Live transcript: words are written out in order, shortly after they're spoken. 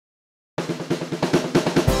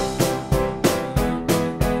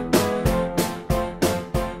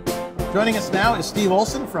Joining us now is Steve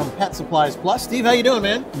Olson from Pet Supplies Plus. Steve, how you doing,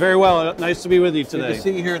 man? Very well. Nice to be with you today. Good to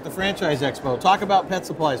see you here at the Franchise Expo. Talk about Pet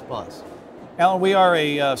Supplies Plus. Alan, we are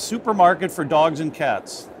a supermarket for dogs and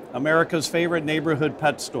cats. America's favorite neighborhood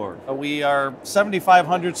pet store. We are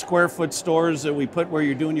 7,500 square foot stores that we put where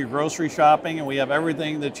you're doing your grocery shopping, and we have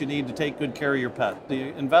everything that you need to take good care of your pet. The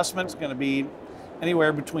investment is going to be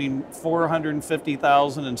anywhere between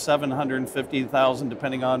 $450,000 and $750,000,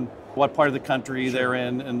 depending on what part of the country they're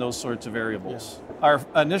in and those sorts of variables. Yeah. Our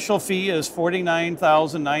initial fee is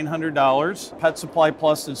 $49,900. Pet Supply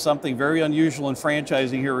Plus did something very unusual in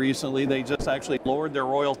franchising here recently. They just actually lowered their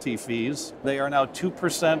royalty fees. They are now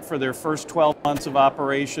 2% for their first 12 months of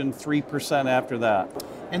operation, 3% after that.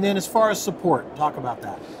 And then as far as support, talk about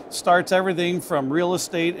that. Starts everything from real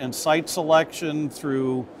estate and site selection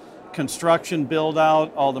through construction, build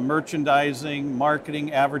out, all the merchandising,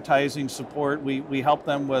 marketing, advertising support. We help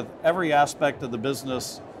them with every aspect of the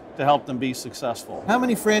business to help them be successful. How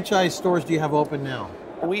many franchise stores do you have open now?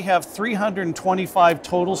 We have 325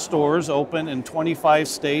 total stores open in 25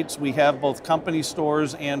 states. We have both company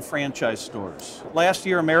stores and franchise stores. Last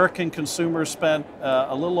year, American consumers spent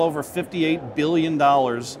a little over $58 billion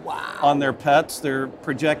on their pets. They're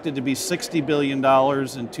projected to be $60 billion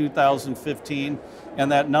in 2015,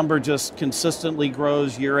 and that number just consistently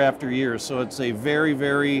grows year after year. So it's a very,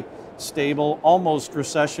 very stable, almost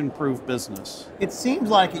recession-proof business. It seems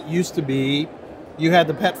like it used to be, you had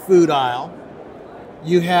the pet food aisle,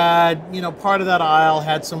 you had, part of that aisle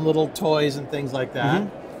had some little toys and things like that.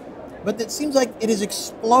 Mm-hmm. But it seems like it has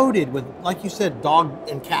exploded with, like you said, dog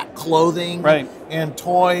and cat clothing and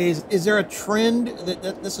toys. Is there a trend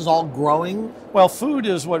that this is all growing? Well, food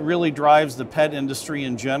is what really drives the pet industry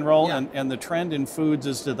in general, and the trend in foods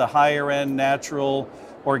is to the higher end, natural,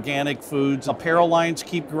 organic foods. Apparel lines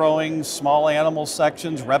keep growing, small animal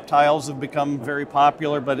sections, reptiles have become very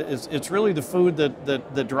popular, but it's really the food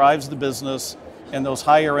that drives the business, and those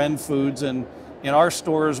higher end foods. And in our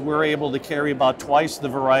stores, we're able to carry about twice the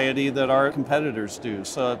variety that our competitors do.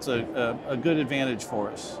 So it's a good advantage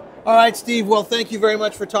for us. All right, Steve. Well, thank you very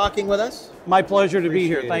much for talking with us. My pleasure to be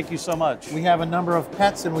here. Thank you so much. We have a number of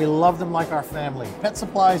pets and we love them like our family. Pet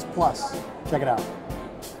Supplies Plus. Check it out.